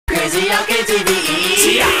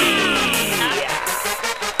CAC-TV.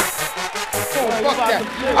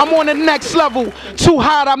 I'm on the next level. Too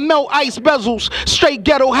hot, I melt ice bezels. Straight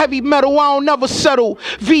ghetto, heavy metal, I don't never settle.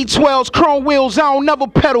 V12s, chrome wheels, I don't never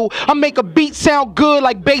pedal. I make a beat sound good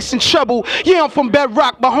like bass and treble. Yeah, I'm from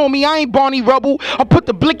Bedrock, but homie, I ain't Barney Rubble. I put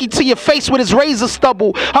the blicky to your face with his razor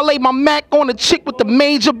stubble. I lay my Mac on a chick with the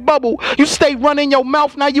major bubble. You stay running your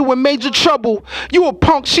mouth, now you in major trouble. You a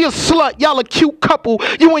punk, she a slut, y'all a cute couple.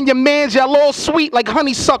 You and your mans, y'all all sweet like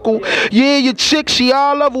honeysuckle. Yeah, your chick, she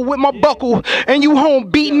all level with my buckle. And you home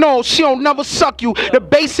beating on, she don't never suck you. The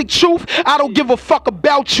basic truth, I don't give a fuck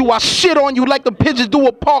about you. I shit on you like the pigeons do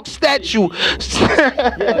a park statue.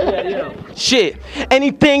 Shit,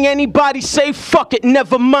 anything anybody say, fuck it,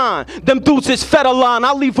 never mind. Them dudes is Federline,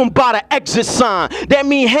 I leave them by the exit sign. That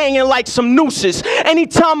mean hanging like some nooses.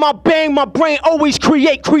 Anytime I bang, my brain always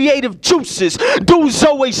create creative juices. Dudes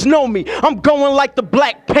always know me, I'm going like the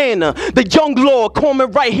Black Panther. The young lord, call me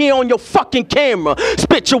right here on your fucking camera.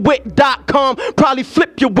 Spityourwit.com, probably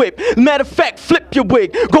flip your whip. Matter of fact, flip your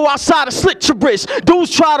wig. Go outside and slit your wrist.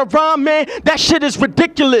 Dudes try to rhyme, man, that shit is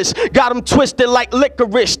ridiculous. Got them twisted like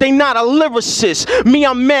licorice, they not a lyricist. Me,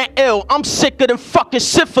 I'm mad ill, I'm sicker than fucking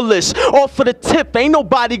syphilis. Off for the tip, ain't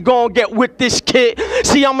nobody gonna get with this kid.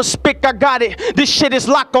 See, I'm a spick, I got it. This shit is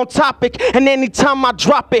locked on topic, and anytime I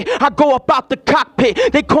drop it, I go up out the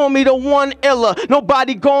cockpit. They call me the one iller.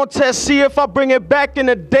 Nobody gonna test, see if I bring it back in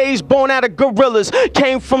the days born out of gorillas.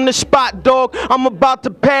 Came from the spot, dog, I'm about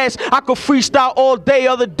to pass. I could freestyle all day,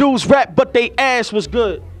 other dudes rap, but they ass was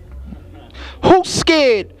good. Who's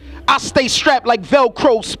scared? I stay strapped like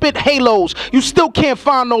Velcro, spit halos. You still can't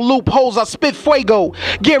find no loopholes, I spit fuego.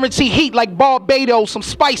 Guarantee heat like Barbados, I'm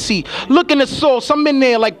spicy. Look in the sauce, I'm in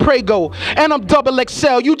there like Prego. And I'm double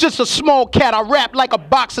XL, you just a small cat. I rap like a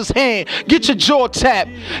boxer's hand, get your jaw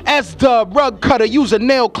tapped. S-dub, rug cutter, use a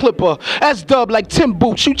nail clipper. S-dub like Tim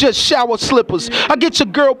Boots, you just shower slippers. I get your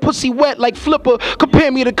girl pussy wet like Flipper.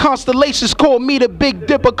 Compare me to constellations, call me the Big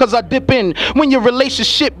Dipper, cause I dip in when your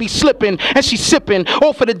relationship be slipping. And she sipping,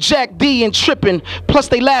 off of the Jack D and tripping, plus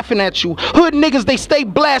they laughing at you. Hood niggas, they stay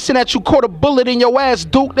blasting at you. Caught a bullet in your ass,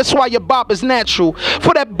 Duke, that's why your bop is natural.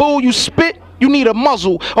 For that bull you spit, you need a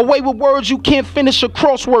muzzle. Away with words, you can't finish a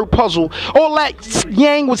crossword puzzle. All that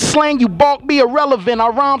yang with slang, you bark be irrelevant. I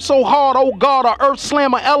rhyme so hard, oh God, I earth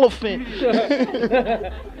slam an elephant.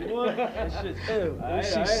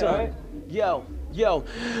 Yo,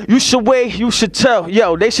 you should wait, you should tell.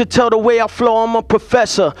 Yo, they should tell the way I flow, I'm a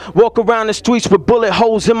professor. Walk around the streets with bullet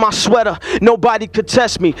holes in my sweater. Nobody could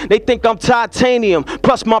test me, they think I'm titanium.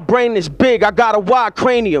 Plus my brain is big, I got a wide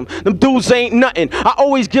cranium. Them dudes ain't nothing, I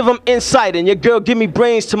always give them insight. And your girl give me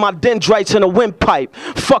brains to my dendrites in a windpipe.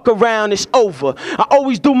 Fuck around, it's over. I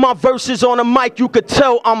always do my verses on a mic, you could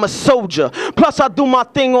tell I'm a soldier. Plus I do my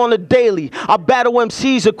thing on a daily. I battle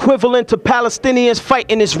MCs equivalent to Palestinians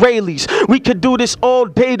fighting Israelis. We could do this all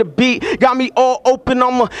day, the beat got me all open,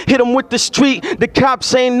 I'ma hit them with the street. The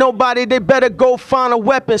cops ain't nobody, they better go find a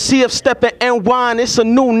weapon. CF stepping and wine, it's a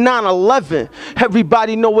new 9/11.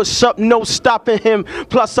 Everybody know what's up, no stopping him.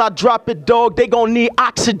 Plus I drop it, dog, they gon' need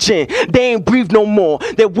oxygen. They ain't breathe no more,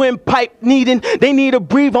 their windpipe needing, they need to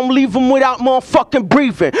breathe. I'm leave them without motherfucking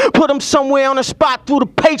breathing. Put them somewhere on the spot through the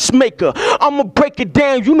pacemaker. I'ma break it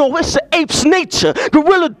down, you know it's an ape's nature.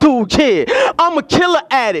 Gorilla dude, yeah, I'm a killer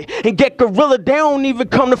at it. And get gorilla, they don't even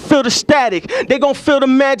come to feel the static. They gon' feel the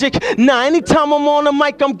magic. Nah, anytime I'm on the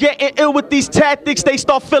mic, I'm getting ill with these tactics. They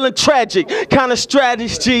start feeling tragic. Kind of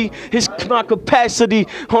strategy is my capacity.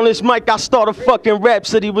 On this mic, I start a fucking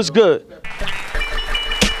rhapsody. Was good.